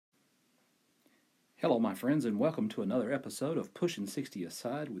Hello, my friends, and welcome to another episode of Pushing 60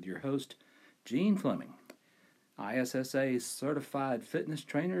 Aside with your host, Gene Fleming, ISSA certified fitness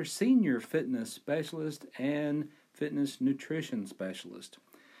trainer, senior fitness specialist, and fitness nutrition specialist.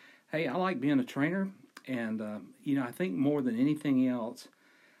 Hey, I like being a trainer, and I think more than anything else,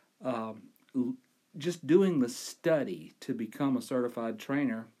 uh, just doing the study to become a certified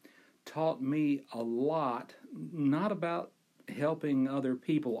trainer taught me a lot, not about helping other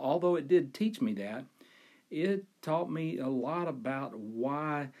people, although it did teach me that. It taught me a lot about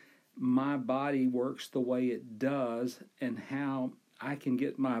why my body works the way it does and how I can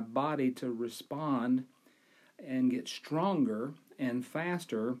get my body to respond and get stronger and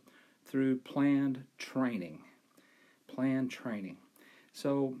faster through planned training. Planned training.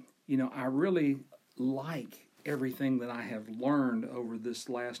 So, I really like everything that I have learned over this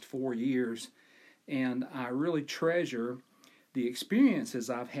last 4 years, and I really treasure the experiences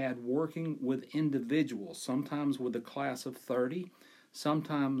I've had working with individuals, sometimes with a class of 30,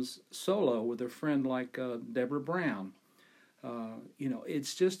 sometimes solo with a friend like Deborah Brown.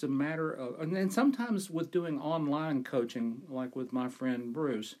 It's just a matter of, and then sometimes with doing online coaching, like with my friend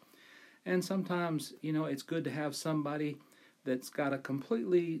Bruce. And sometimes, it's good to have somebody that's got a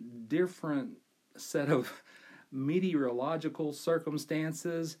completely different set of meteorological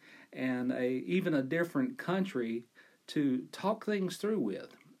circumstances and even a different country to talk things through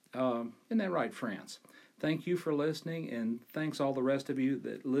with. Isn't that right, friends? Thank you for listening, and thanks all the rest of you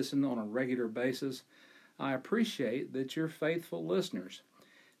that listen on a regular basis. I appreciate that you're faithful listeners.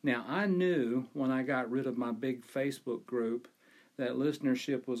 Now, I knew when I got rid of my big Facebook group that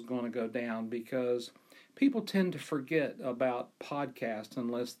listenership was going to go down because people tend to forget about podcasts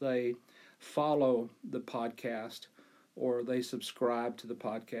unless they follow the podcast or they subscribe to the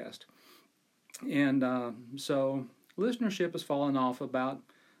podcast. And so listenership has fallen off about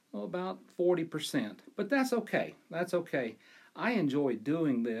 40%. But that's okay. That's okay. I enjoy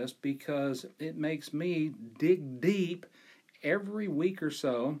doing this because it makes me dig deep every week or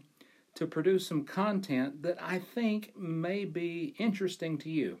so to produce some content that I think may be interesting to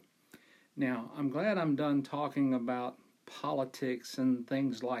you. Now, I'm glad I'm done talking about politics and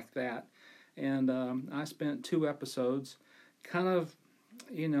things like that. And I spent 2 episodes kind of,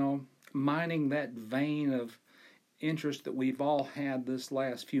 mining that vein of interest that we've all had this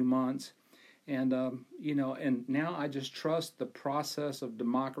last few months. And, and now I just trust the process of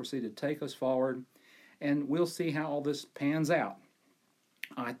democracy to take us forward, and we'll see how all this pans out.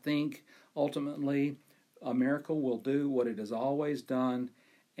 I think ultimately America will do what it has always done,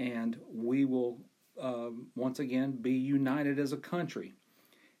 and we will once again be united as a country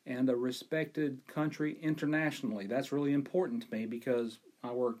and a respected country internationally. That's really important to me because I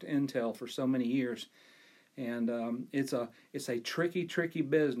worked Intel for so many years. And it's a tricky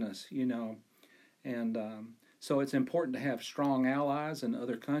business, and so it's important to have strong allies in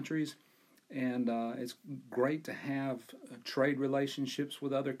other countries, and it's great to have trade relationships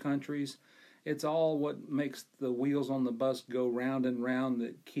with other countries. It's all what makes the wheels on the bus go round and round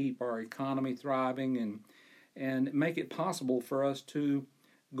that keep our economy thriving and make it possible for us to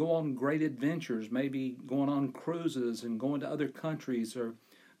go on great adventures, maybe going on cruises and going to other countries or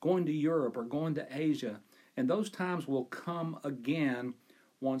going to Europe or going to Asia. And those times will come again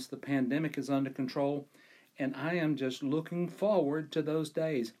once the pandemic is under control. And I am just looking forward to those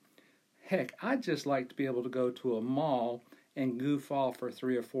days. Heck, I'd just like to be able to go to a mall and goof off for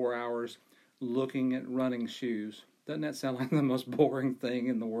 3 or 4 hours looking at running shoes. Doesn't that sound like the most boring thing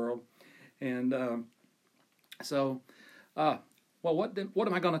in the world? And what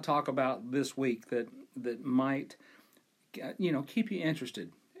am I going to talk about this week that might, keep you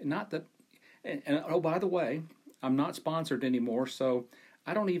interested? Not that. And oh, by the way, I'm not sponsored anymore, so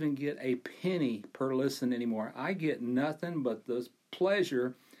I don't even get a penny per listen anymore. I get nothing but the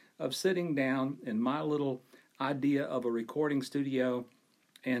pleasure of sitting down in my little idea of a recording studio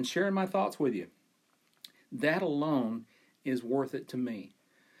and sharing my thoughts with you. That alone is worth it to me.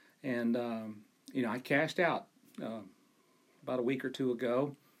 And, I cashed out about a week or 2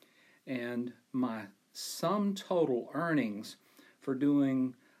 ago, and my sum total earnings for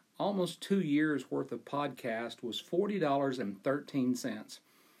doing almost 2 years worth of podcast was $40.13.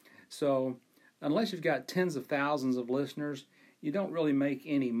 So unless you've got tens of thousands of listeners, you don't really make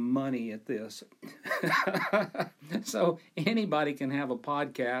any money at this. So anybody can have a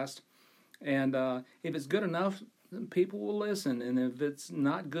podcast, and if it's good enough, people will listen. And if it's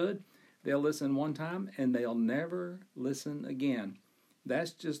not good, they'll listen one time and they'll never listen again. That's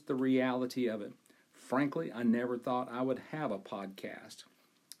just the reality of it. Frankly, I never thought I would have a podcast.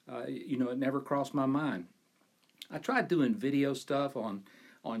 It never crossed my mind. I tried doing video stuff on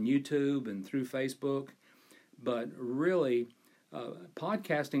on YouTube and through Facebook. But really,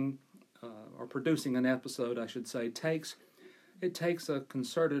 podcasting or producing an episode, I should say, takes a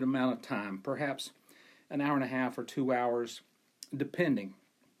concerted amount of time, perhaps an hour and a half or 2 hours, depending.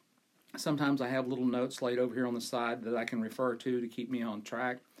 Sometimes I have little notes laid over here on the side that I can refer to keep me on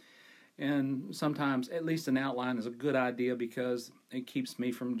track. And sometimes at least an outline is a good idea because it keeps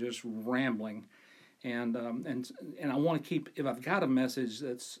me from just rambling. And I want to keep, if I've got a message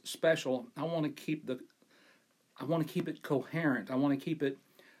that's special, I want to keep it coherent. I want to keep it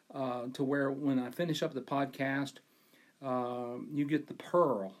to where when I finish up the podcast, you get the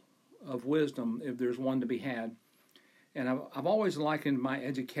pearl of wisdom if there's one to be had. And I've always likened my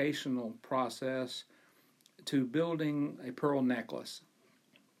educational process to building a pearl necklace.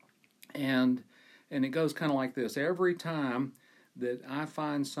 And it goes kind of like this. Every time that I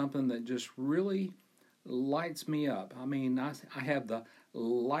find something that just really lights me up, I mean, I have the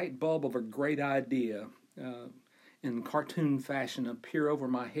light bulb of a great idea in cartoon fashion appear over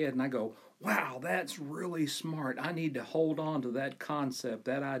my head, and I go, wow, that's really smart. I need to hold on to that concept,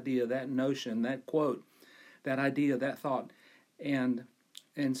 that idea, that notion, that quote, that idea, that thought. And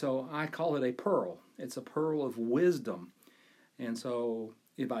so I call it a pearl. It's a pearl of wisdom. And so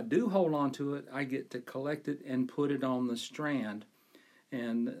if I do hold on to it, I get to collect it and put it on the strand.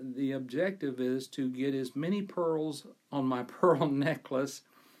 And the objective is to get as many pearls on my pearl necklace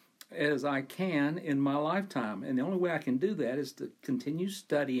as I can in my lifetime. And the only way I can do that is to continue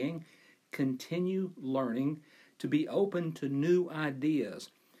studying, continue learning, to be open to new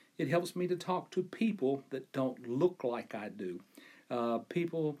ideas. It helps me to talk to people that don't look like I do,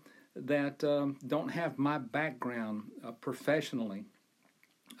 people that don't have my background professionally.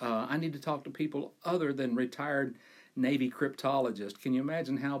 I need to talk to people other than retired Navy cryptologists. Can you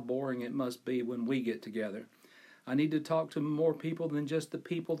imagine how boring it must be when we get together? I need to talk to more people than just the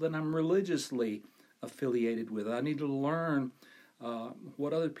people that I'm religiously affiliated with. I need to learn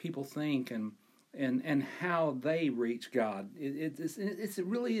what other people think and how they reach God. It's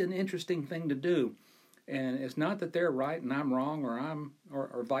really an interesting thing to do. And it's not that they're right and I'm wrong,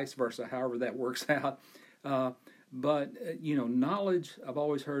 or vice versa, however that works out. But knowledge, I've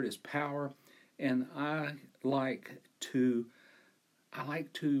always heard, is power, and I like to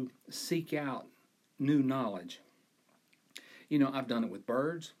seek out new knowledge. I've done it with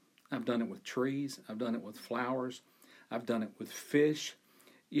birds, I've done it with trees, I've done it with flowers, I've done it with fish.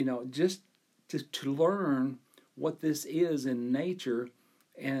 Just to learn what this is in nature,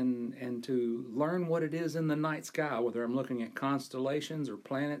 and to learn what it is in the night sky, whether I'm looking at constellations or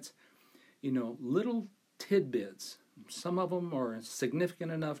planets. Little tidbits. Some of them are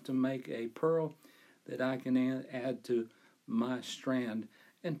significant enough to make a pearl that I can add to my strand.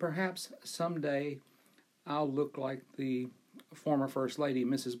 And perhaps someday I'll look like the former First Lady,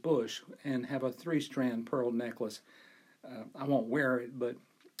 Mrs. Bush, and have a 3-strand pearl necklace. I won't wear it, but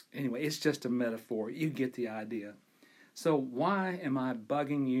anyway, it's just a metaphor. You get the idea. So why am I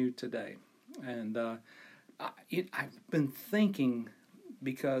bugging you today? And I've been thinking,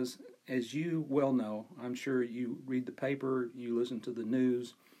 because as you well know, I'm sure you read the paper, you listen to the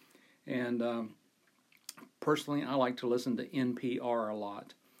news, and personally, I like to listen to NPR a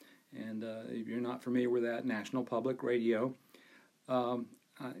lot. And if you're not familiar with that, National Public Radio,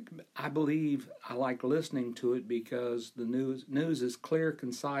 I believe I like listening to it because the news is clear,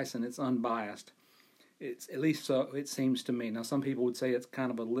 concise, and it's unbiased. It's at least so it seems to me. Now, some people would say it's kind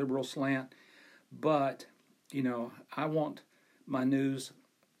of a liberal slant, but I want my news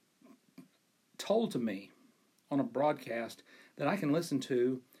told to me on a broadcast that I can listen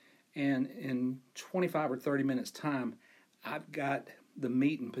to, and in 25 or 30 minutes time, I've got the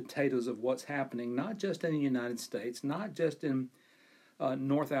meat and potatoes of what's happening, not just in the United States, not just in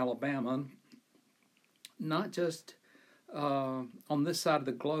North Alabama, not just on this side of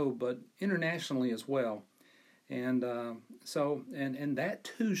the globe, but internationally as well. And so that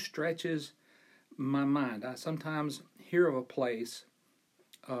too stretches my mind. I sometimes hear of a place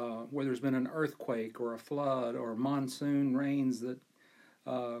where there's been an earthquake or a flood or monsoon rains that,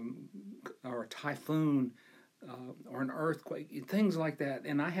 or a typhoon or an earthquake, things like that.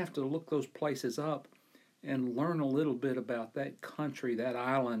 And I have to look those places up and learn a little bit about that country, that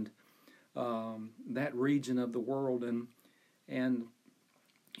island, that region of the world. And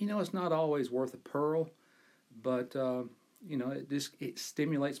it's not always worth a pearl, but it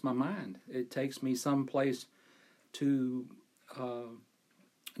stimulates my mind. It takes me someplace to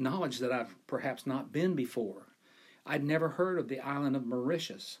knowledge that I've perhaps not been before. I'd never heard of the island of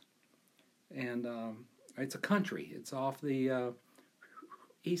Mauritius, and it's a country. It's off the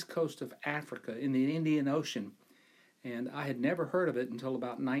east coast of Africa in the Indian Ocean, And I had never heard of it until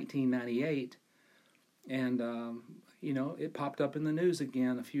about 1998. And, it popped up in the news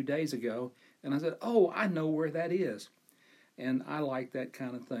again a few days ago. And I said, oh, I know where that is. And I like that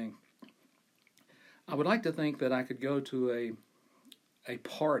kind of thing. I would like to think that I could go to a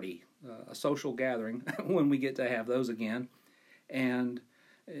party, a social gathering, when we get to have those again, and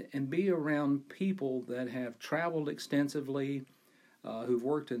be around people that have traveled extensively, who've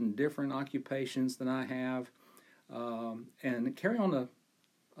worked in different occupations than I have, and carry on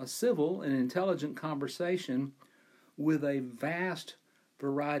a civil and intelligent conversation with a vast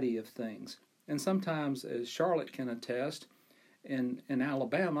variety of things. And sometimes, as Charlotte can attest, in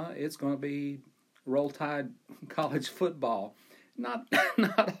Alabama, it's going to be Roll Tide college football. Not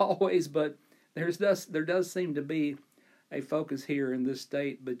always, but there does seem to be a focus here in this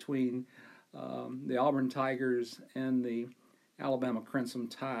state between the Auburn Tigers and the Alabama Crimson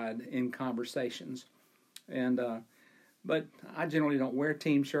Tide in conversations. And but I generally don't wear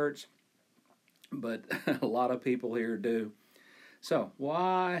team shirts, but a lot of people here do. So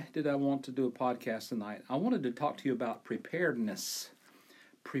why did I want to do a podcast tonight? I wanted to talk to you about preparedness.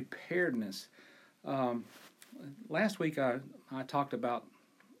 Preparedness. Last week I talked about,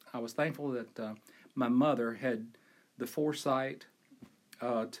 I was thankful that my mother had the foresight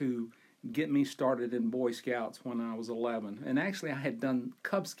to get me started in Boy Scouts when I was 11. And actually I had done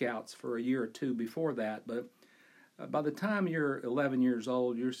Cub Scouts for a year or two before that, but by the time you're 11 years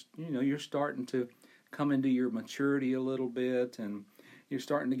old, you're starting to come into your maturity a little bit, and you're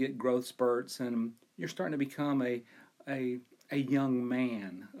starting to get growth spurts, and you're starting to become a young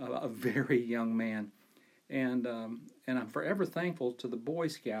man, a very young man. And I'm forever thankful to the Boy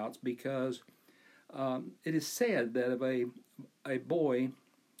Scouts because it is said that if a boy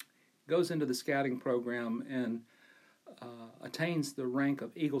goes into the scouting program and attains the rank of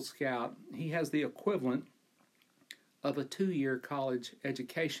Eagle Scout, he has the equivalent of a 2-year college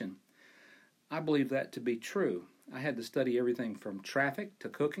education. I believe that to be true. I had to study everything from traffic to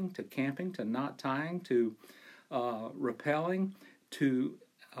cooking to camping to knot tying to rappelling to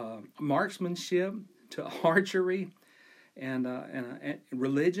marksmanship to archery and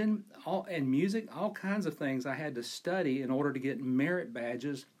religion and music, all kinds of things I had to study in order to get merit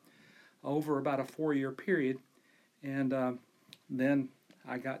badges over about a 4-year period. And then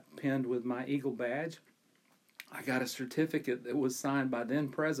I got pinned with my Eagle badge. I got a certificate that was signed by then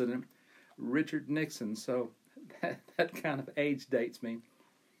President Richard Nixon, so that kind of age dates me.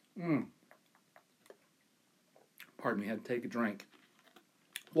 Pardon me, I had to take a drink.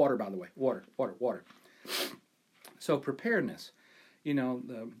 Water, by the way. Water. So preparedness.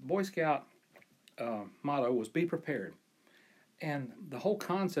 The Boy Scout motto was be prepared. And the whole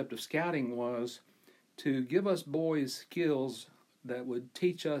concept of scouting was to give us boys skills that would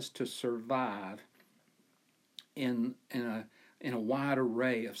teach us to survive in a wide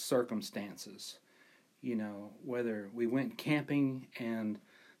array of circumstances. Whether we went camping and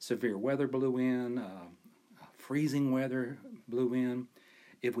severe weather blew in, freezing weather blew in,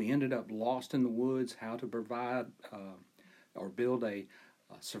 if we ended up lost in the woods, how to provide or build a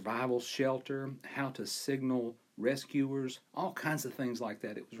survival shelter, how to signal rescuers, all kinds of things like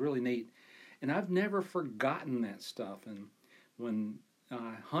that. It was really neat. And I've never forgotten that stuff. And when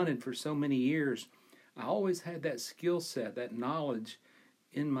I hunted for so many years, I always had that skill set, that knowledge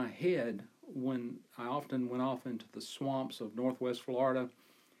in my head when I often went off into the swamps of northwest Florida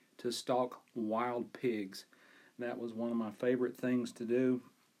to stalk wild pigs. That was one of my favorite things to do,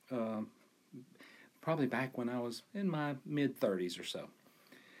 probably back when I was in my mid-30s or so.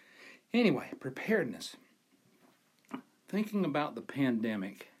 Anyway, preparedness. Thinking about the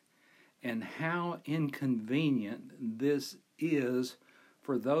pandemic and how inconvenient this is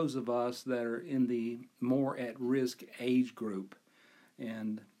for those of us that are in the more at-risk age group.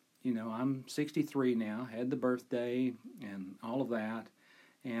 And, I'm 63 now, had the birthday and all of that.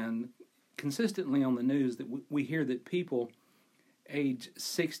 And consistently on the news that we hear that people age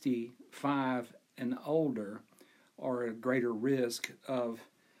 65 and older are at greater risk of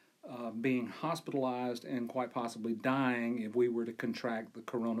being hospitalized and quite possibly dying if we were to contract the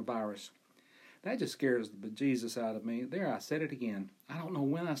coronavirus. That just scares the bejesus out of me. There, I said it again. I don't know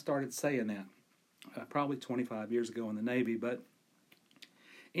when I started saying that. Probably 25 years ago in the Navy. But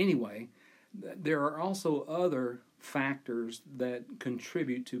anyway, there are also other factors that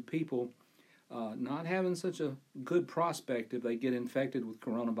contribute to people not having such a good prospect if they get infected with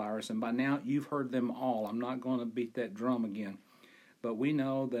coronavirus. And by now, you've heard them all. I'm not going to beat that drum again. But we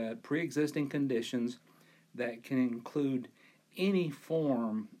know that pre-existing conditions that can include any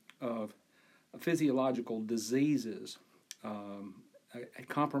form of physiological diseases, a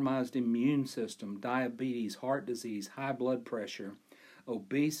compromised immune system, diabetes, heart disease, high blood pressure,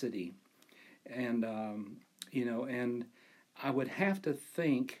 obesity, and and I would have to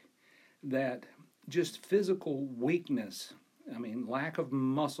think that just physical weakness, I mean, lack of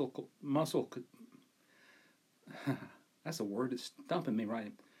muscle, that's a word that's stumping me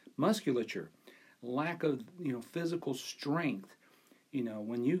right, musculature, lack of, physical strength.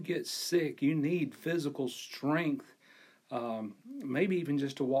 When you get sick, you need physical strength, maybe even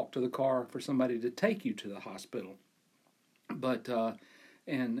just to walk to the car for somebody to take you to the hospital. But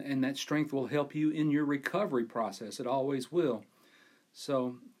and that strength will help you in your recovery process. It always will.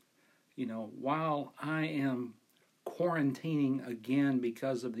 So, while I am quarantining again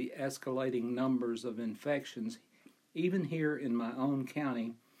because of the escalating numbers of infections, even here in my own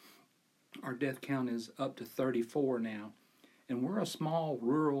county, our death count is up to 34 now. And we're a small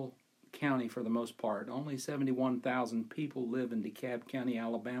rural county for the most part. Only 71,000 people live in DeKalb County,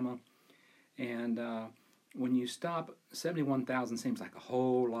 Alabama. And when you stop, 71,000 seems like a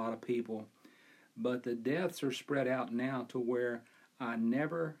whole lot of people. But the deaths are spread out now to where I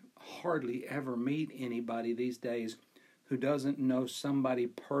hardly ever meet anybody these days who doesn't know somebody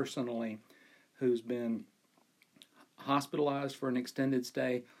personally who's been hospitalized for an extended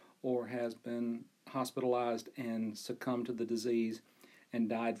stay or has been hospitalized and succumbed to the disease and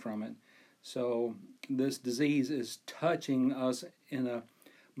died from it. So this disease is touching us in a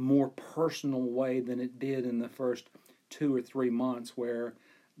more personal way than it did in the first 2 or 3 months, where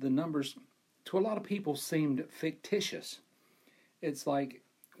the numbers to a lot of people seemed fictitious. It's like,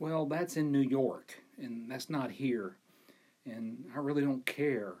 well, that's in New York and that's not here, and I really don't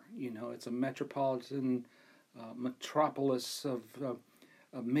care. It's a metropolitan metropolis of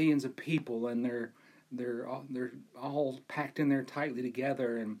millions of people, and they're all packed in there tightly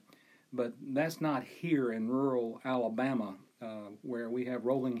together. But that's not here in rural Alabama, where we have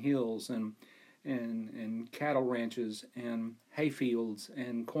rolling hills and cattle ranches and hay fields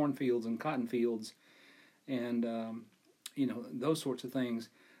and cornfields and cotton fields, and those sorts of things.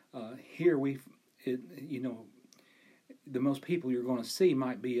 Here the most people you're going to see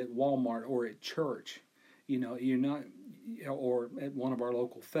might be at Walmart or at church. You're not, or at one of our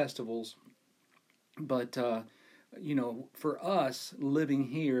local festivals. But for us living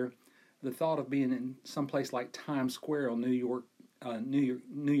here, the thought of being in some place like Times Square on New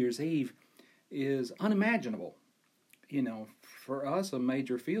Year's Eve is unimaginable. For us, a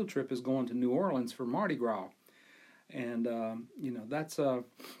major field trip is going to New Orleans for Mardi Gras, and that's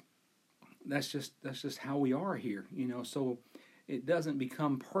just how we are here. So it doesn't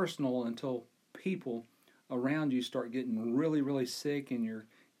become personal until people around you start getting really, really sick, and your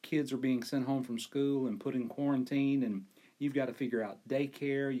kids are being sent home from school and put in quarantine, and you've got to figure out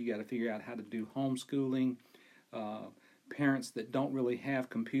daycare, you got to figure out how to do homeschooling. Parents that don't really have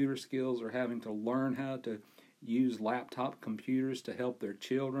computer skills are having to learn how to use laptop computers to help their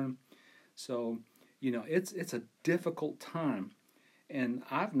children. So, it's a difficult time. And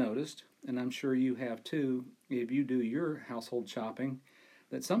I've noticed, and I'm sure you have too, if you do your household shopping,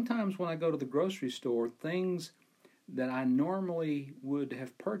 that sometimes when I go to the grocery store, things that I normally would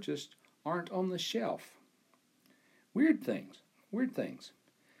have purchased aren't on the shelf. Weird things.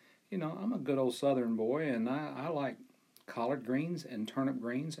 I'm a good old Southern boy, and I like collard greens and turnip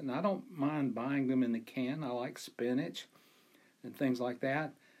greens, and I don't mind buying them in the can. I like spinach and things like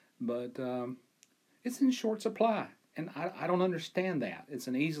that, but it's in short supply, and I don't understand that. It's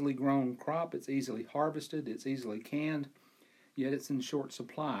an easily grown crop, it's easily harvested, it's easily canned, yet it's in short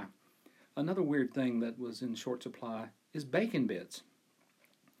supply. Another weird thing that was in short supply is bacon bits.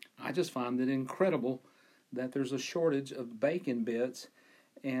 I just find it incredible that there's a shortage of bacon bits,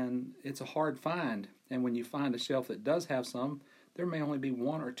 and it's a hard find. And when you find a shelf that does have some, there may only be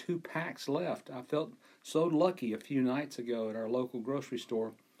 1 or 2 packs left. I felt so lucky a few nights ago at our local grocery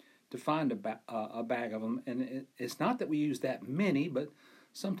store to find a bag of them. And it's not that we use that many, but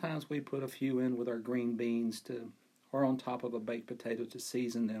sometimes we put a few in with our green beans or on top of a baked potato to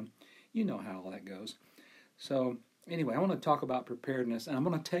season them. You know how all that goes. So anyway, I want to talk about preparedness, and I'm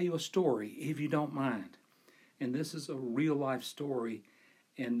going to tell you a story, if you don't mind. And this is a real-life story,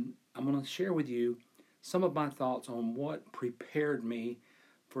 and I'm going to share with you some of my thoughts on what prepared me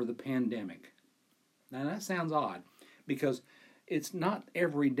for the pandemic. Now, that sounds odd, because it's not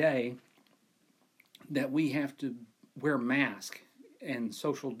every day that we have to wear masks and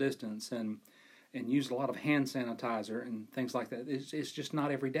social distance and use a lot of hand sanitizer and things like that. It's just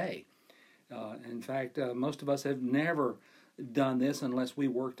not every day. In fact, most of us have never done this unless we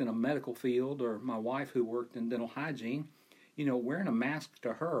worked in a medical field, or my wife who worked in dental hygiene. Wearing a mask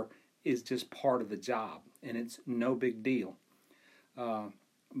to her is just part of the job, and it's no big deal.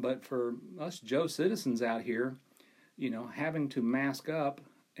 But for us Joe citizens out here, having to mask up,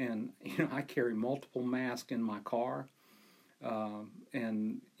 and I carry multiple masks in my car,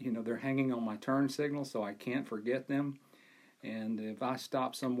 and they're hanging on my turn signal, so I can't forget them. And if I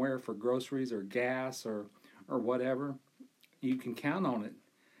stop somewhere for groceries or gas or whatever, you can count on it.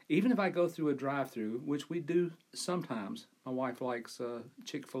 Even if I go through a drive-through, which we do sometimes, my wife likes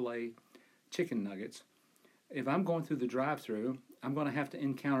Chick-fil-A chicken nuggets. If I'm going through the drive-through, I'm going to have to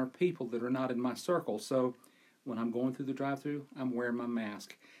encounter people that are not in my circle. So when I'm going through the drive-through, I'm wearing my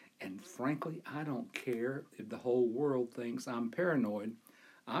mask. And frankly, I don't care if the whole world thinks I'm paranoid.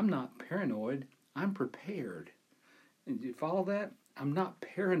 I'm not paranoid. I'm prepared. And do you follow that? I'm not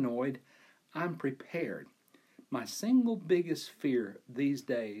paranoid. I'm prepared. My single biggest fear these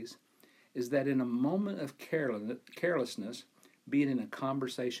days is that in a moment of carelessness, be it in a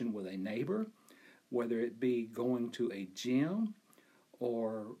conversation with a neighbor, whether it be going to a gym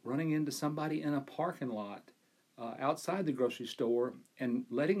or running into somebody in a parking lot outside the grocery store, and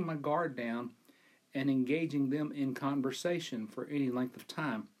letting my guard down and engaging them in conversation for any length of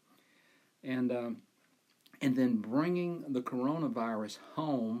time, and then bringing the coronavirus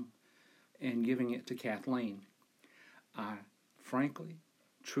home and giving it to Kathleen. I frankly,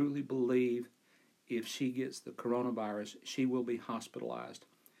 truly believe if she gets the coronavirus, she will be hospitalized.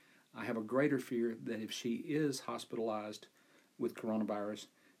 I have a greater fear that if she is hospitalized with coronavirus,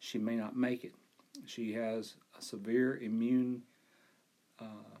 she may not make it. She has a severe immune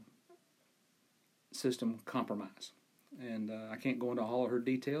system compromise. And I can't go into all of her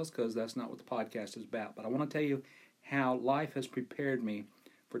details because that's not what the podcast is about. But I want to tell you how life has prepared me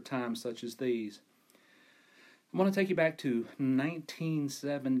for times such as these. I want to take you back to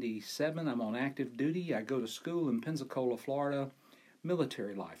 1977. I'm on active duty. I go to school in Pensacola, Florida.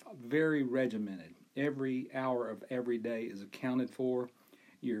 Military life, very regimented. Every hour of every day is accounted for.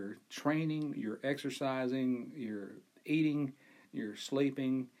 You're training, you're exercising, you're eating, you're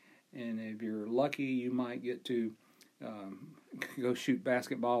sleeping, and if you're lucky, you might get to go shoot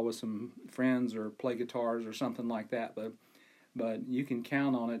basketball with some friends or play guitars or something like that. But you can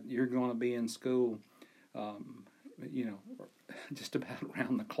count on it. You're going to be in school, just about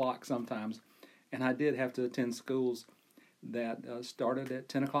around the clock sometimes. And I did have to attend schools that started at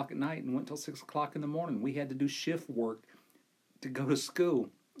 10 o'clock at night and went till 6 o'clock in the morning. We had to do shift work to go to school.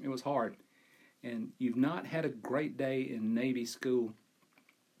 It was hard. And you've not had a great day in Navy school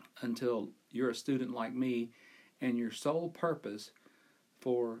until you're a student like me, and your sole purpose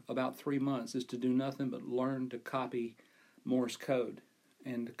for about 3 months is to do nothing but learn to copy Morse code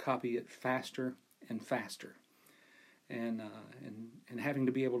and to copy it faster and faster. And having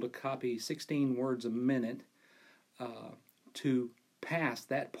to be able to copy 16 words a minute to pass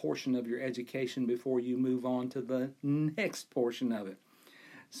that portion of your education before you move on to the next portion of it.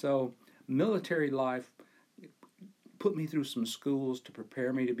 So military life put me through some schools to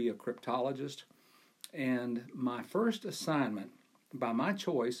prepare me to be a cryptologist. And my first assignment, by my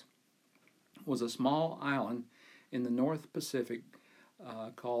choice, was a small island in the North Pacific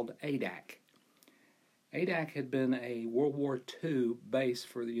called Adak. Adak had been a World War II base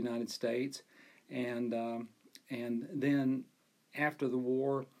for the United States, and then after the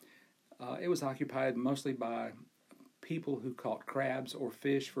war, it was occupied mostly by people who caught crabs or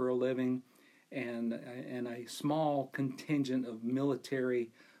fish for a living, and a small contingent of military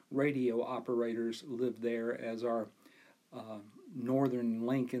radio operators lived there as our northern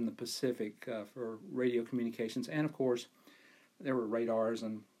link in the Pacific for radio communications. And of course, there were radars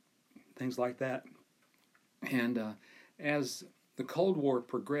and things like that. And as the Cold War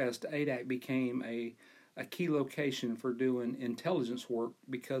progressed, Adak became a key location for doing intelligence work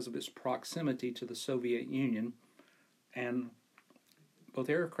because of its proximity to the Soviet Union, and both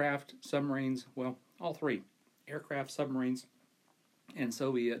aircraft, submarines, well, all three, aircraft, submarines, and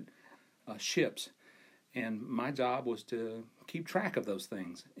Soviet ships. And my job was to keep track of those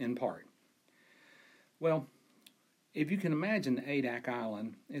things, in part. Well, if you can imagine Adak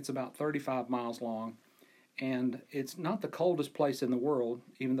Island, it's about 35 miles long, and it's not the coldest place in the world,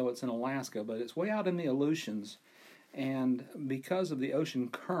 even though it's in Alaska, but it's way out in the Aleutians. And because of the ocean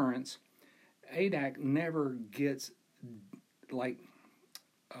currents, Adak never gets like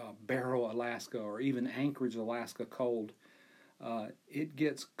Barrow, Alaska, or even Anchorage, Alaska cold. It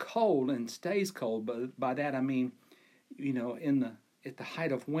gets cold and stays cold, but by that I mean, at the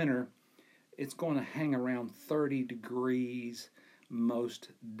height of winter, it's going to hang around 30 degrees most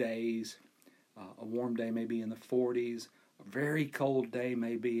days. A warm day may be in the 40s. A very cold day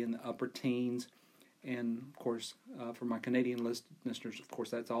may be in the upper teens. And, of course, for my Canadian listeners, of course,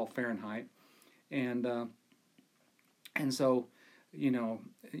 that's all Fahrenheit. And so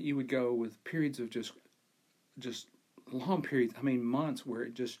you would go with periods of just long periods, I mean months, where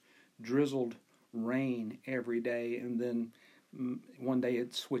it just drizzled rain every day, and then one day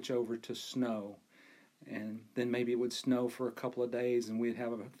it'd switch over to snow, and then maybe it would snow for a couple of days and we'd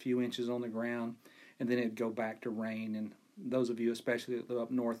have a few inches on the ground, and then it'd go back to rain. And those of you especially that live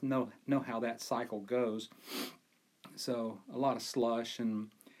up north know how that cycle goes. So a lot of slush, and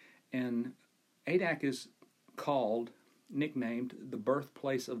Adak is nicknamed the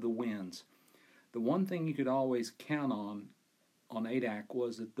birthplace of the winds. The one thing you could always count on Adak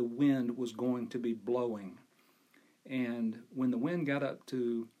was that the wind was going to be blowing. And when the wind got up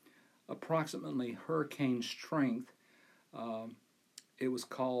to approximately hurricane strength, it was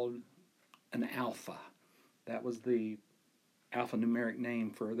called an alpha. That was the alphanumeric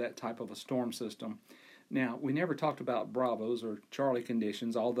name for that type of a storm system. Now, we never talked about Bravos or Charlie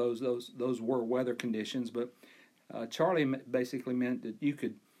conditions. All those were weather conditions, but Charlie basically meant that you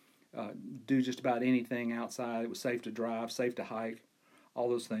could do just about anything outside. It was safe to drive, safe to hike, all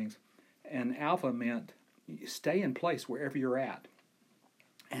those things. And Alpha meant stay in place wherever you're at.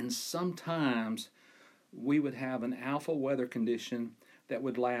 And sometimes we would have an alpha weather condition that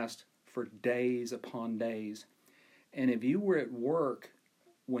would last for days upon days. And if you were at work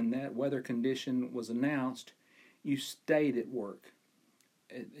when that weather condition was announced, you stayed at work.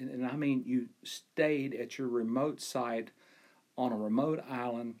 And I mean, you stayed at your remote site on a remote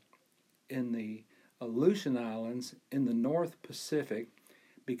island in the Aleutian Islands in the North Pacific,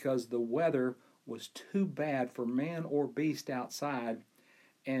 because the weather was too bad for man or beast outside,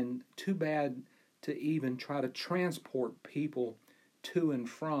 and too bad to even try to transport people to and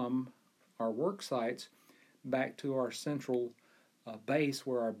from our work sites back to our central base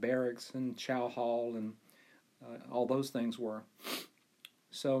where our barracks and chow hall and all those things were.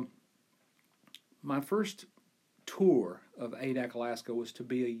 So my first tour of Adak, Alaska was to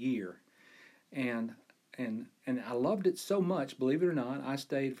be a year. And I loved it so much, believe it or not, I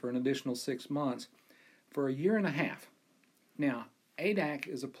stayed for an additional 6 months, for a year and a half. Now, Adak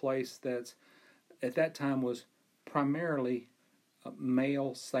is a place that's, at that time, was primarily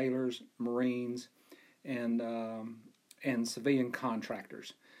male sailors, Marines, and civilian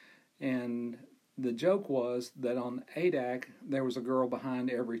contractors. And the joke was that on Adak, there was a girl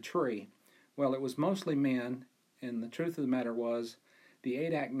behind every tree. Well, it was mostly men, and the truth of the matter was, the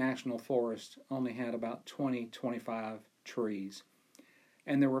Adak National Forest only had about 20-25 trees.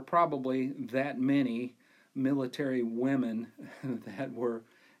 And there were probably that many military women that were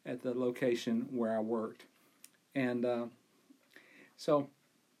at the location where I worked. And so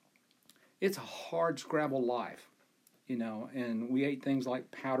it's a hard scrabble life, and we ate things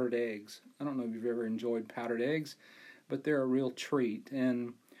like powdered eggs. I don't know if you've ever enjoyed powdered eggs, but they're a real treat.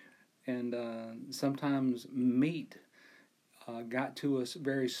 And sometimes meat got to us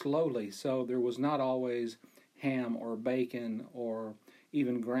very slowly, so there was not always ham or bacon or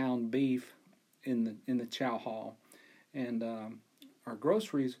even ground beef in the chow hall. And our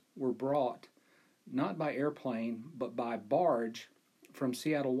groceries were brought not by airplane but by barge from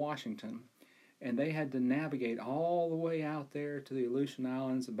Seattle, Washington, and they had to navigate all the way out there to the Aleutian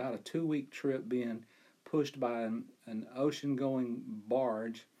Islands, about a 2-week trip, being pushed by an ocean-going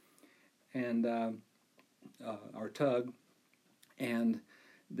barge and our tug. And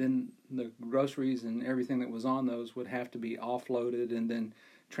then the groceries and everything that was on those would have to be offloaded and then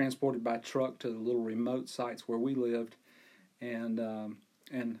transported by truck to the little remote sites where we lived, and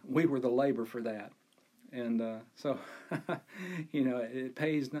we were the labor for that. And so, it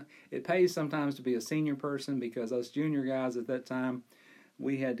pays sometimes to be a senior person, because us junior guys at that time,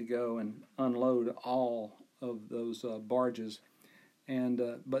 we had to go and unload all of those barges, and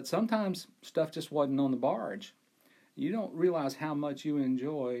but sometimes stuff just wasn't on the barge. You don't realize how much you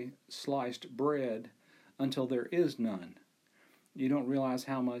enjoy sliced bread until there is none. You don't realize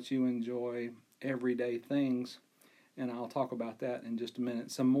how much you enjoy everyday things, and I'll talk about that in just a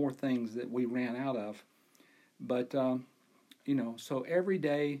minute. Some more things that we ran out of. But, so every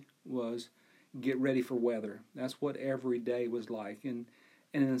day was get ready for weather. That's what every day was like. And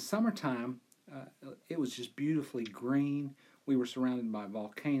in the summertime, it was just beautifully green. We were surrounded by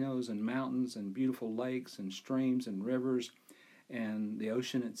volcanoes and mountains and beautiful lakes and streams and rivers and the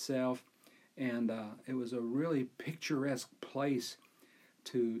ocean itself. And it was a really picturesque place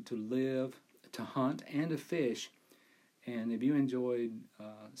to live, to hunt, and to fish. And if you enjoyed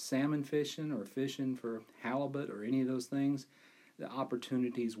salmon fishing or fishing for halibut or any of those things, the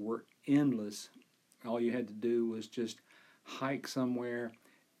opportunities were endless. All you had to do was just hike somewhere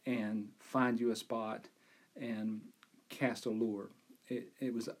and find you a spot and cast a lure.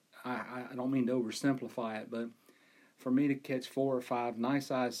 It was, I don't mean to oversimplify it, but for me to catch 4 or 5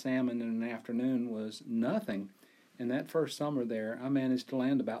 nice-sized salmon in an afternoon was nothing. And that first summer there, I managed to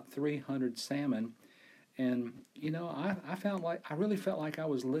land about 300 salmon. And, I really felt like I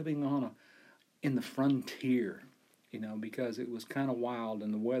was living in the frontier, because it was kind of wild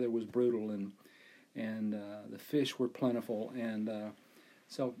and the weather was brutal and the fish were plentiful. And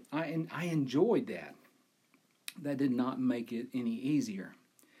so I enjoyed that. That did not make it any easier.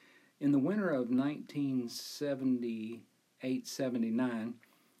 In the winter of 1978-79,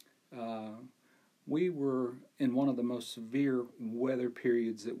 we were in one of the most severe weather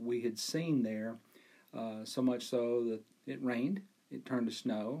periods that we had seen there, so much so that it rained, it turned to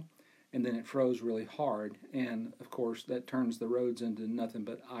snow, and then it froze really hard. And, of course, that turns the roads into nothing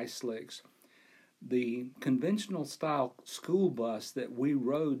but ice slicks. The conventional style school bus that we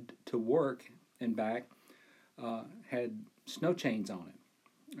rode to work and back had snow chains on it.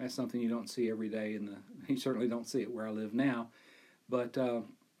 That's something you don't see every day, you certainly don't see it where I live now. But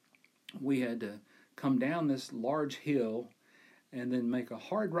we had to come down this large hill and then make a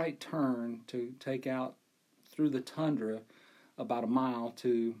hard right turn to take out through the tundra about a mile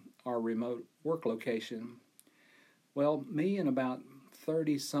to our remote work location. Well, me and about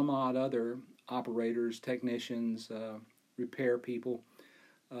 30 some odd other operators, technicians, repair people,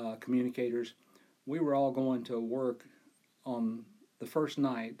 communicators, we were all going to work on the first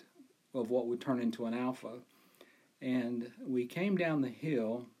night of what would turn into an alpha. And we came down the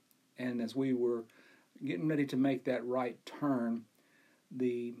hill, and as we were getting ready to make that right turn,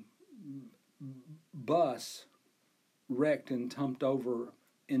 the bus wrecked and tumped over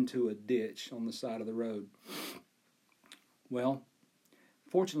into a ditch on the side of the road. Well,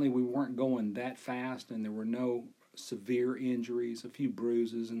 fortunately we weren't going that fast, and there were no severe injuries, a few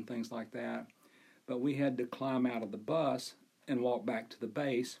bruises and things like that. But we had to climb out of the bus and walk back to the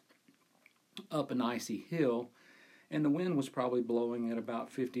base up an icy hill, and the wind was probably blowing at about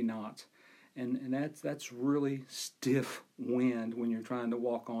 50 knots. And that's really stiff wind when you're trying to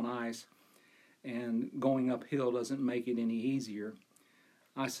walk on ice, and going uphill doesn't make it any easier.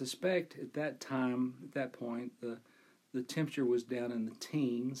 I suspect at that point, the temperature was down in the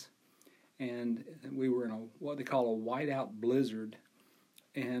teens, and we were in what they call a whiteout blizzard,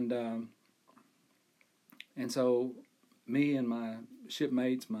 and so me and my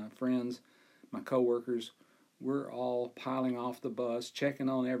shipmates, my friends, my coworkers, we're all piling off the bus, checking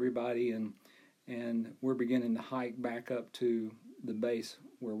on everybody, and we're beginning to hike back up to the base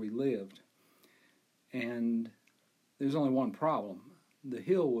where we lived. And there's only one problem. The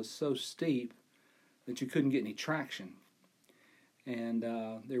hill was so steep that you couldn't get any traction. And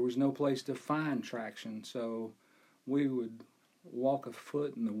there was no place to find traction, so we would walk a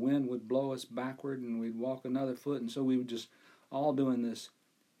foot and the wind would blow us backward, and we'd walk another foot, and so we were just all doing this,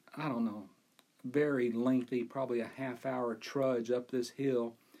 I don't know, very lengthy, probably a half-hour trudge up this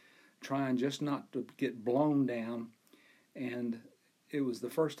hill, trying just not to get blown down. And it was the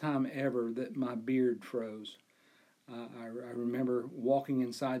first time ever that my beard froze. I remember walking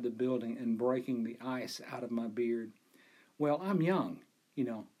inside the building and breaking the ice out of my beard. Well, I'm young,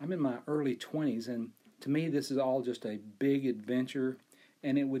 I'm in my early 20s, and to me this is all just a big adventure,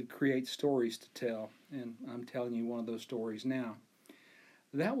 and it would create stories to tell, and I'm telling you one of those stories now.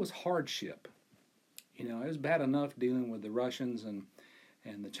 That was hardship. It was bad enough dealing with the Russians and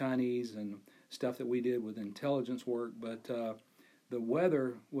the Chinese and stuff that we did with intelligence work, but the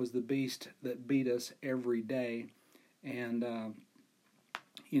weather was the beast that beat us every day. And,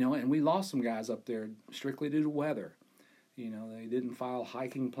 and we lost some guys up there strictly due to weather. They didn't file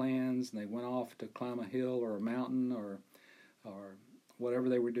hiking plans, and they went off to climb a hill or a mountain or whatever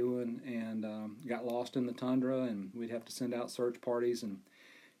they were doing, and got lost in the tundra, and we'd have to send out search parties. And,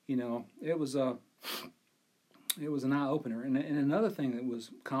 it was an eye-opener. And another thing that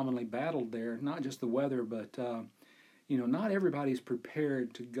was commonly battled there, not just the weather, but, not everybody's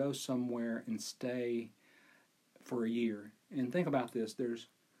prepared to go somewhere and stay for a year. And think about this. There's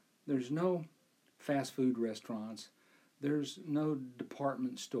no fast food restaurants. There's no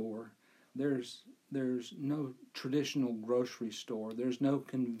department store. There's no traditional grocery store. There's no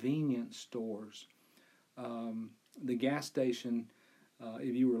convenience stores. The gas station,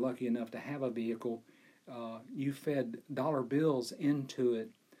 if you were lucky enough to have a vehicle, you fed dollar bills into it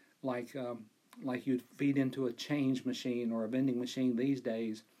like you'd feed into a change machine or a vending machine these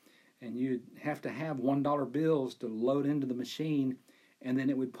days, and you'd have to have $1 bills to load into the machine, and then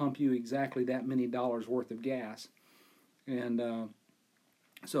it would pump you exactly that many dollars worth of gas. And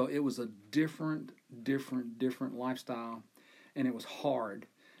so it was a different lifestyle, and it was hard.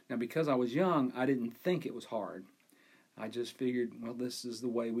 Now, because I was young, I didn't think it was hard. I just figured, well, this is the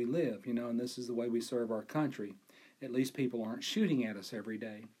way we live, and this is the way we serve our country. at least people aren't shooting at us every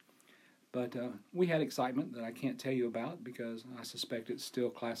day. But we had excitement that I can't tell you about because I suspect it's still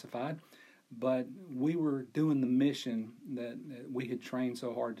classified. But we were doing the mission that we had trained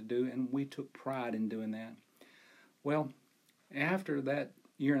so hard to do, and we took pride in doing that. Well, after that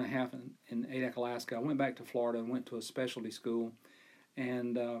year and a half in Adak, Alaska, I went back to Florida and went to a specialty school,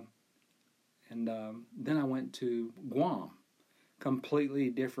 and then I went to Guam. Completely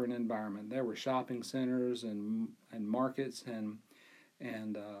different environment. There were shopping centers and markets and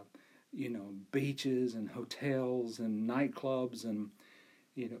beaches and hotels and nightclubs and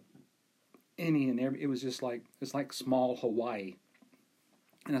any and every. It was just it's like small Hawaii,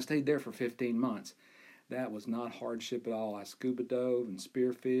 and I stayed there for 15 months. That was not hardship at all. I scuba dove and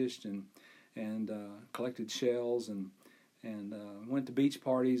spearfished and collected shells and went to beach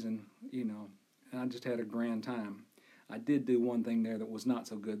parties and I just had a grand time. I did do one thing there that was not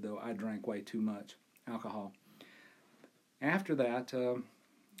so good though. I drank way too much alcohol. After that,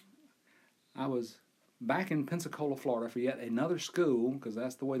 I was back in Pensacola, Florida for yet another school because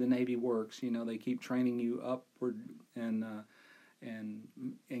that's the way the Navy works. They keep training you upward and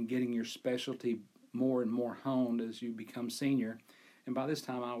getting your specialty more and more honed as you become senior. And by this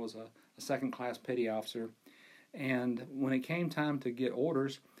time, I was a second-class petty officer. And when it came time to get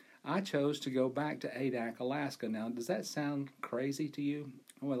orders, I chose to go back to Adak, Alaska. Now, does that sound crazy to you?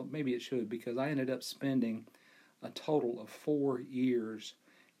 Well, maybe it should, because I ended up spending a total of 4 years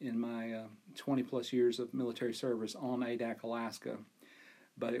in my 20-plus years of military service on Adak, Alaska.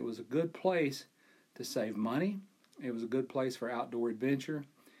 But it was a good place to save money. It was a good place for outdoor adventure.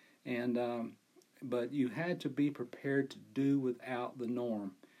 But you had to be prepared to do without the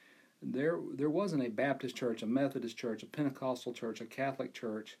norm. There wasn't a Baptist church, a Methodist church, a Pentecostal church, a Catholic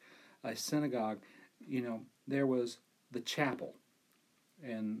church, a synagogue. There was the chapel.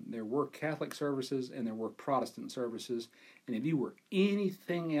 And there were Catholic services and there were Protestant services. And if you were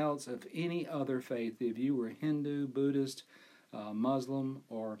anything else of any other faith, if you were Hindu, Buddhist, Muslim,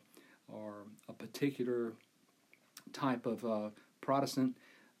 or a particular type of Protestant,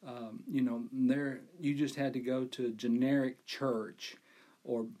 there you just had to go to generic church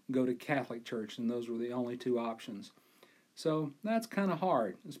or go to Catholic church, and those were the only two options. So that's kind of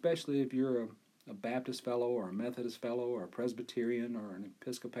hard, especially if you're a Baptist fellow or a Methodist fellow or a Presbyterian or an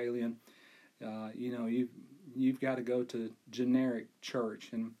Episcopalian. You've got to go to generic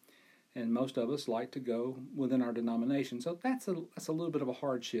church, and most of us like to go within our denomination. So that's a little bit of a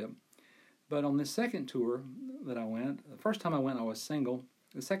hardship. But on this second tour that I went, the first time I went I was single.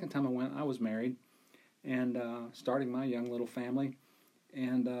 The second time I went I was married and starting my young little family.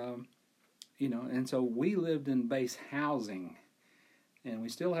 And and so we lived in base housing, and we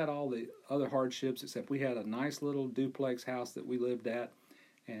still had all the other hardships, except we had a nice little duplex house that we lived at,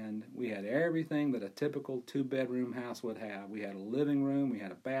 and we had everything that a typical 2-bedroom house would have. We had a living room, we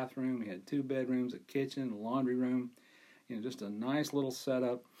had a bathroom, we had 2 bedrooms, a kitchen, a laundry room, just a nice little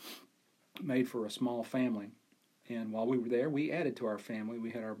setup made for a small family. And while we were there, we added to our family.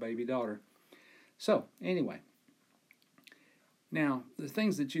 We had our baby daughter. So, anyway, now, the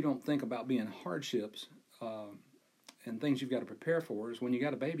things that you don't think about being hardships and things you've got to prepare for is when you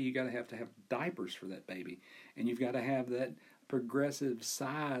got a baby, you got to have diapers for that baby. And you've got to have that progressive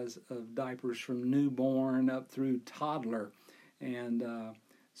size of diapers from newborn up through toddler. And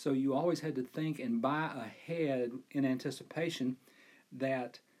so you always had to think and buy ahead in anticipation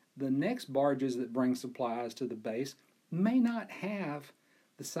that the next barges that bring supplies to the base may not have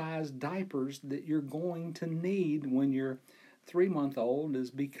the size diapers that you're going to need when your 3-month-old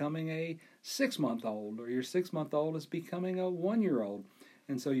is becoming a 6-month-old, or your 6-month-old is becoming a 1-year-old.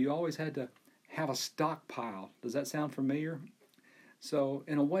 And so you always had to have a stockpile. Does that sound familiar? So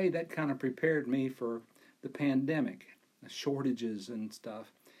in a way, that kind of prepared me for the pandemic, the shortages and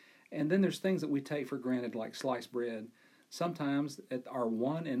stuff. And then there's things that we take for granted, like sliced bread. Sometimes at our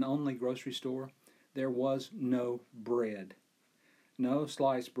one and only grocery store, there was no bread. No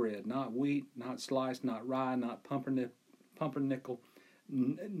sliced bread, not wheat, not sliced, not rye, not pumpernickel,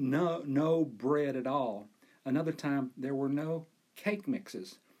 no bread at all. Another time, there were no cake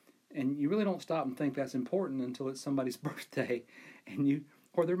mixes. And you really don't stop and think that's important until it's somebody's birthday.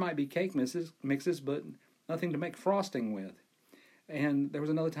 Or there might be cake mixes, but nothing to make frosting with. And there was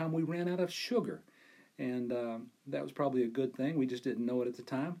another time we ran out of sugar. And that was probably a good thing. We just didn't know it at the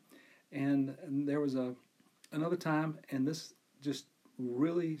time. And there was another time, and this just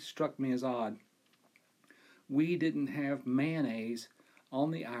really struck me as odd. We didn't have mayonnaise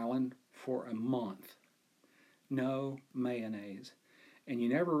on the island for a month. No mayonnaise. And you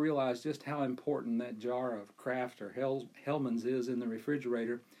never realize just how important that jar of Kraft or Hellmann's is in the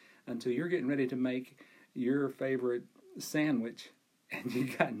refrigerator until you're getting ready to make your favorite sandwich, and you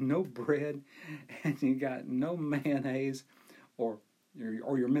got no bread, and you got no mayonnaise, or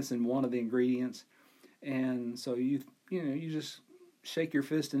you're missing one of the ingredients, and so you just shake your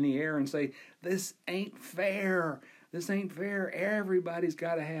fist in the air and say, "This ain't fair. This ain't fair. Everybody's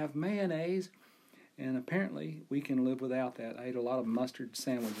got to have mayonnaise." And apparently, we can live without that. I ate a lot of mustard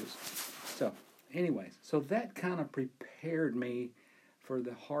sandwiches. So, anyways, so that kind of prepared me for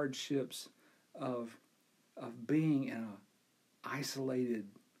the hardships of being in a isolated,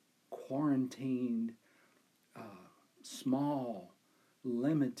 quarantined, small,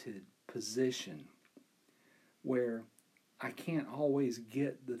 limited position where I can't always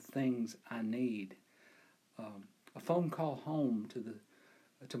get the things I need. A phone call home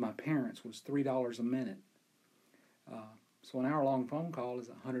to my parents was $3 a minute. So an hour-long phone call is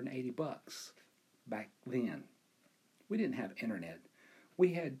 $180 back then. We didn't have internet.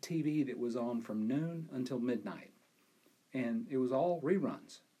 We had TV that was on from noon until midnight, and it was all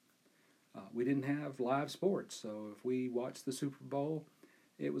reruns. We didn't have live sports, so if we watched the Super Bowl,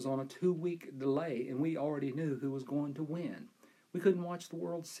 it was on a 2-week delay, and we already knew who was going to win. We couldn't watch the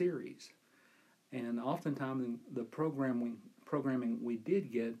World Series, and oftentimes the programming we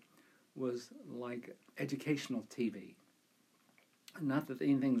did get was like educational TV. Not that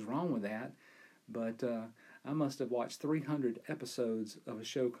anything's wrong with that, but I must have watched 300 episodes of a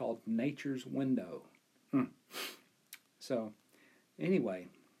show called Nature's Window. So, anyway,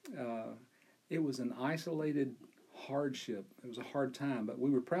 it was an isolated hardship. It was a hard time, but we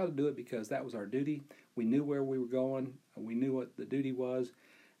were proud to do it because that was our duty. We knew where we were going. We knew what the duty was,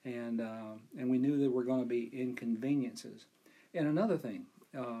 and we knew there were going to be inconveniences. And another thing,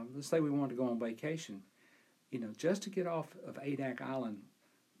 let's say we wanted to go on vacation. Just to get off of Adak Island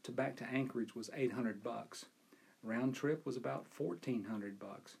to back to Anchorage was $800. Round trip was about $1,400.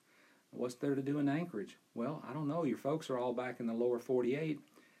 What's there to do in Anchorage? Well, I don't know. Your folks are all back in the lower 48.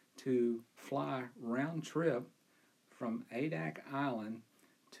 To fly round trip from Adak Island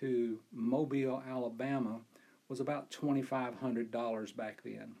to Mobile, Alabama was about $2,500 back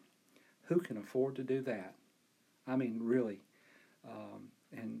then. Who can afford to do that? I mean, really.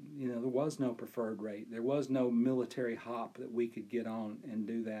 And, there was no preferred rate. There was no military hop that we could get on and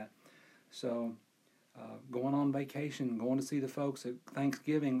do that. So going on vacation, going to see the folks at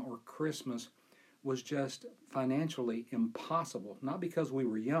Thanksgiving or Christmas was just financially impossible. Not because we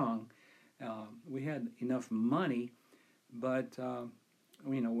were young. We had enough money, but,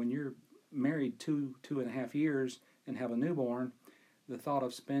 when you're married 2.5 years and have a newborn, the thought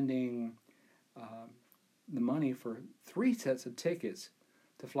of spending the money for 3 sets of tickets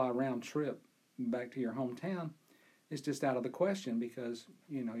to fly round trip back to your hometown is just out of the question because,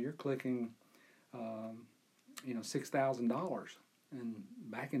 you're clicking, $6,000. And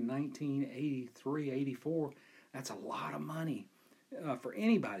back in 1983, 84, that's a lot of money for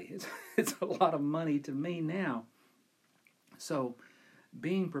anybody. It's a lot of money to me now. So,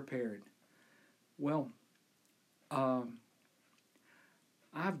 being prepared. Well, I've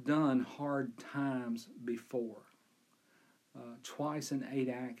done hard times before. Twice in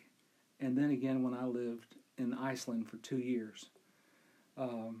Adak, and then again when I lived in Iceland for 2 years.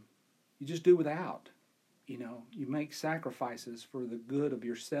 You just do without. You make sacrifices for the good of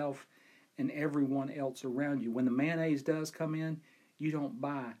yourself and everyone else around you. When the mayonnaise does come in, you don't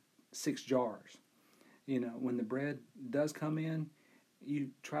buy 6 jars. When the bread does come in, you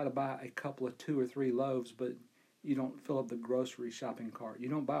try to buy a couple of 2 or 3 loaves, but you don't fill up the grocery shopping cart. You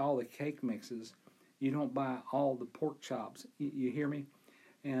don't buy all the cake mixes. You don't buy all the pork chops. You hear me?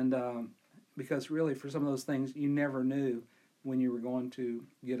 And because really for some of those things, you never knew when you were going to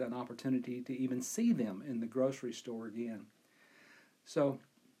get an opportunity to even see them in the grocery store again. So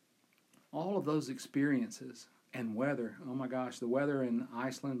all of those experiences and weather, oh my gosh, the weather in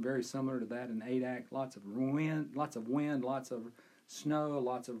Iceland, very similar to that in Adak, lots of wind, lots of snow,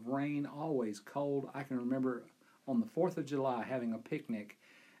 lots of rain, always cold. I can remember on the 4th of July having a picnic,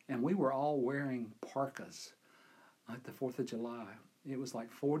 and we were all wearing parkas at the 4th of July. It was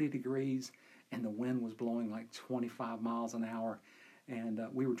like 40 degrees, and the wind was blowing like 25 miles an hour, and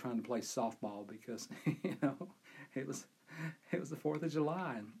we were trying to play softball because, it was the 4th of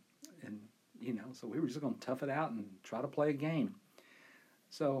July, and so we were just going to tough it out and try to play a game.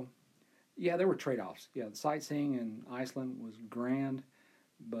 So, yeah, there were trade-offs. Yeah, the sightseeing in Iceland was grand,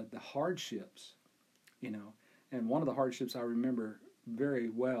 but the hardships, and one of the hardships I remember very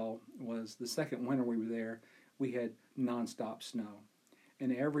well was the second winter we were there, we had nonstop snow.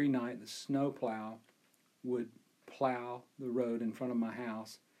 And every night the snowplow would plow the road in front of my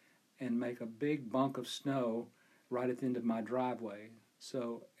house and make a big bunk of snow right at the end of my driveway.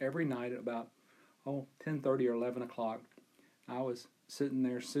 So every night at about 10:30 or 11 o'clock, I was sitting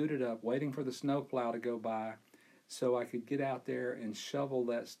there suited up, waiting for the snowplow to go by so I could get out there and shovel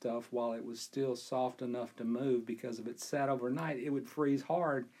that stuff while it was still soft enough to move, because if it sat overnight, it would freeze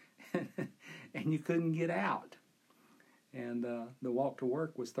hard and you couldn't get out. And the walk to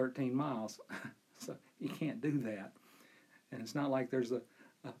work was 13 miles, so you can't do that. And it's not like there's a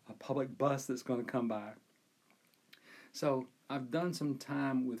public bus that's going to come by. So I've done some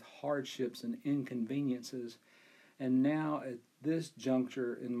time with hardships and inconveniences, and now at this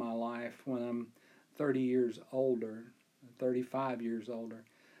juncture in my life, when I'm 30 years older, 35 years older,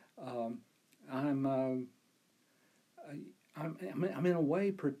 I'm in a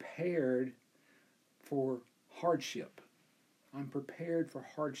way prepared for hardship. I'm prepared for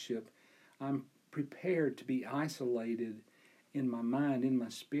hardship. I'm prepared to be isolated in my mind, in my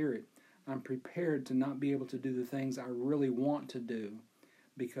spirit. I'm prepared to not be able to do the things I really want to do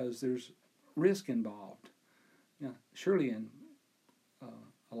because there's risk involved. Surely in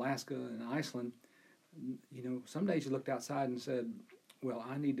Alaska and Iceland, some days you looked outside and said, well,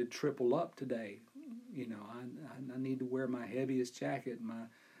 I need to triple up today. I need to wear my heaviest jacket,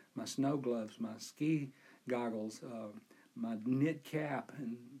 my snow gloves, my ski goggles, my knit cap,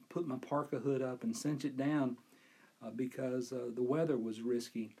 and put my parka hood up and cinch it down because the weather was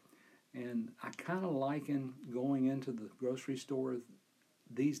risky. And I kind of liken going into the grocery store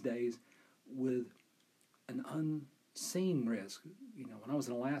these days with an unseen risk. When I was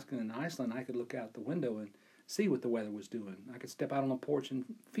in Alaska and Iceland, I could look out the window and see what the weather was doing. I could step out on the porch and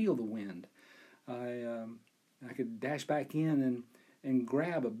feel the wind. I could dash back in and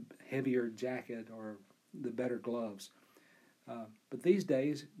grab a heavier jacket or the better gloves. But these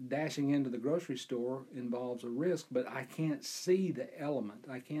days, dashing into the grocery store involves a risk, but I can't see the element.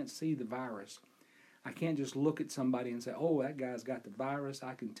 I can't see the virus. I can't just look at somebody and say, oh, that guy's got the virus.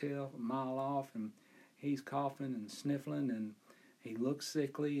 I can tell a mile off, and he's coughing and sniffling, and he looks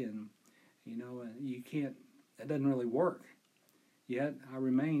sickly, and, you can't, that doesn't really work. Yet, I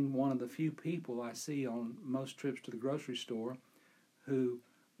remain one of the few people I see on most trips to the grocery store who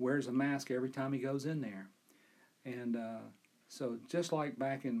wears a mask every time he goes in there. And so just like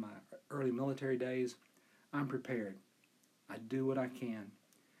back in my early military days, I'm prepared. I do what I can.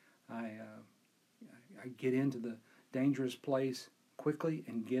 I get into the dangerous place quickly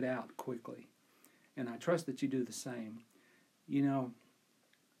and get out quickly. And I trust that you do the same.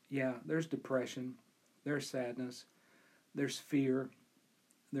 There's depression, there's sadness, there's fear,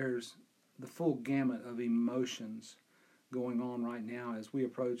 there's the full gamut of emotions going on right now as we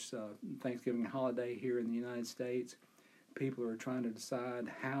approach Thanksgiving holiday here in the United States. People are trying to decide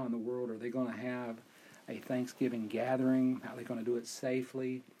how in the world are they going to have a Thanksgiving gathering, how are they going to do it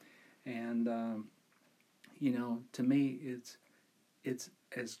safely. And, to me, it's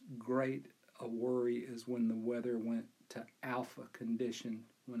as great a worry as when the weather went to alpha condition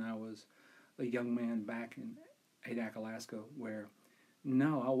when I was a young man back in Adak, Alaska, where,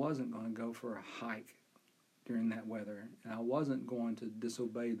 no, I wasn't going to go for a hike during that weather, and I wasn't going to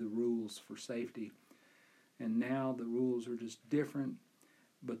disobey the rules for safety. And now the rules are just different,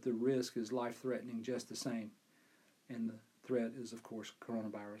 but the risk is life-threatening just the same. And the threat is, of course,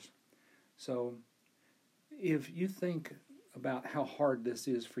 coronavirus. So if you think about how hard this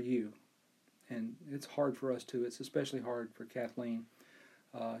is for you, and it's hard for us too, it's especially hard for Kathleen.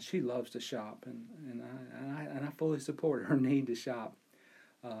 She loves to shop, and I fully support her need to shop.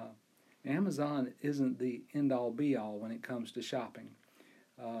 Amazon isn't the end-all be-all when it comes to shopping.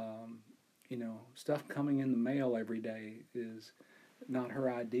 Stuff coming in the mail every day is not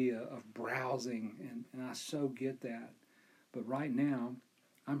her idea of browsing, and I so get that. But right now,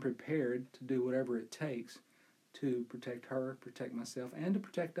 I'm prepared to do whatever it takes to protect her, protect myself, and to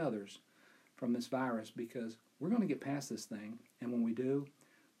protect others from this virus, because we're going to get past this thing, and when we do,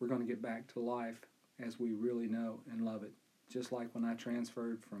 we're going to get back to life as we really know and love it. Just like when I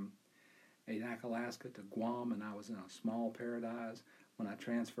transferred from Adak, Alaska to Guam, and I was in a small paradise. When I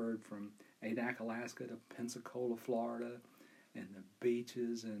transferred from Adak, Alaska to Pensacola, Florida, and the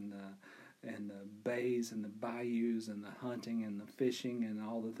beaches and the bays and the bayous and the hunting and the fishing and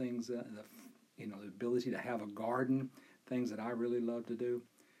all the things that the ability to have a garden, things that I really love to do.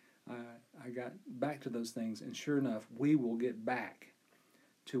 I got back to those things, and sure enough, we will get back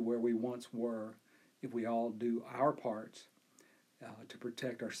to where we once were if we all do our parts to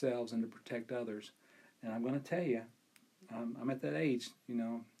protect ourselves and to protect others. And I'm going to tell you, I'm at that age,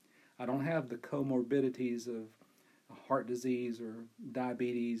 I don't have the comorbidities of heart disease or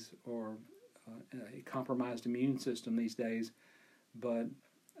diabetes or a compromised immune system these days, but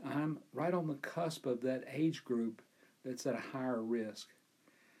I'm right on the cusp of that age group that's at a higher risk.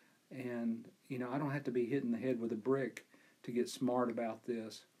 And, I don't have to be hitting the head with a brick to get smart about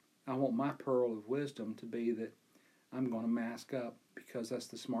this. I want my pearl of wisdom to be that I'm going to mask up because that's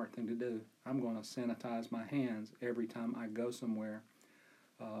the smart thing to do. I'm going to sanitize my hands every time I go somewhere.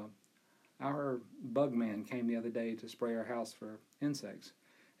 Our bug man came the other day to spray our house for insects.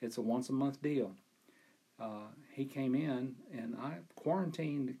 It's a once a month deal. He came in and I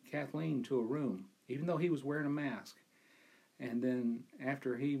quarantined Kathleen to a room, even though he was wearing a mask. And then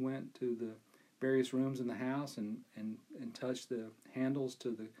after he went to the various rooms in the house and touched the handles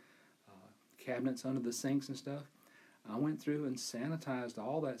to the cabinets under the sinks and stuff, I went through and sanitized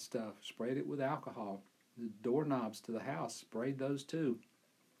all that stuff, sprayed it with alcohol. The doorknobs to the house, sprayed those too.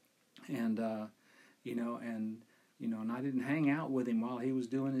 And, and I didn't hang out with him while he was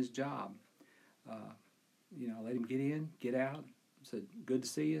doing his job. I let him get in, get out, said, good to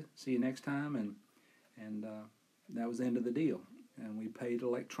see you next time, and that was the end of the deal. And we paid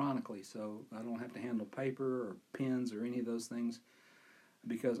electronically, so I don't have to handle paper or pens or any of those things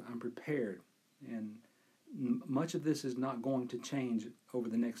because I'm prepared. And much of this is not going to change over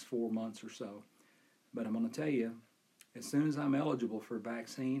the next 4 months or so. But I'm going to tell you, as soon as I'm eligible for a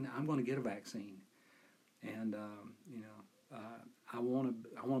vaccine, I'm going to get a vaccine. And, I want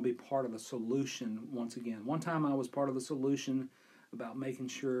to be part of a solution once again. One time I was part of the solution about making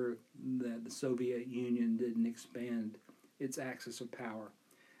sure that the Soviet Union didn't expand its axis of power.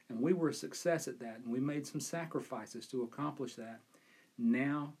 And we were a success at that, and we made some sacrifices to accomplish that.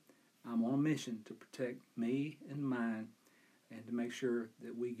 Now I'm on a mission to protect me and mine and to make sure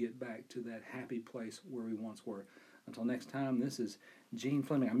that we get back to that happy place where we once were. Until next time, this is Gene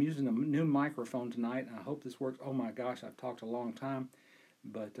Fleming. I'm using a new microphone tonight, and I hope this works. Oh my gosh, I've talked a long time.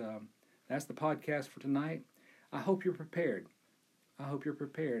 But that's the podcast for tonight. I hope you're prepared. I hope you're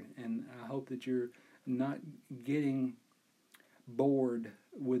prepared, and I hope that you're not getting bored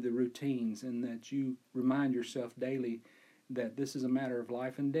with the routines and that you remind yourself daily that this is a matter of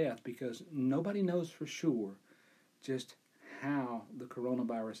life and death, because nobody knows for sure just how the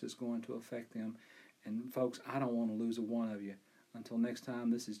coronavirus is going to affect them. And folks, I don't want to lose a one of you. Until next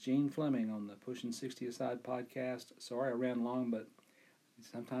time, this is Gene Fleming on the Pushing 60 Aside podcast. Sorry I ran long, but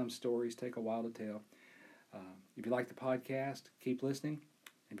sometimes stories take a while to tell. If you like the podcast, keep listening.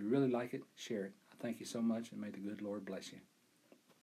 If you really like it, share it. I thank you so much, and may the good Lord bless you.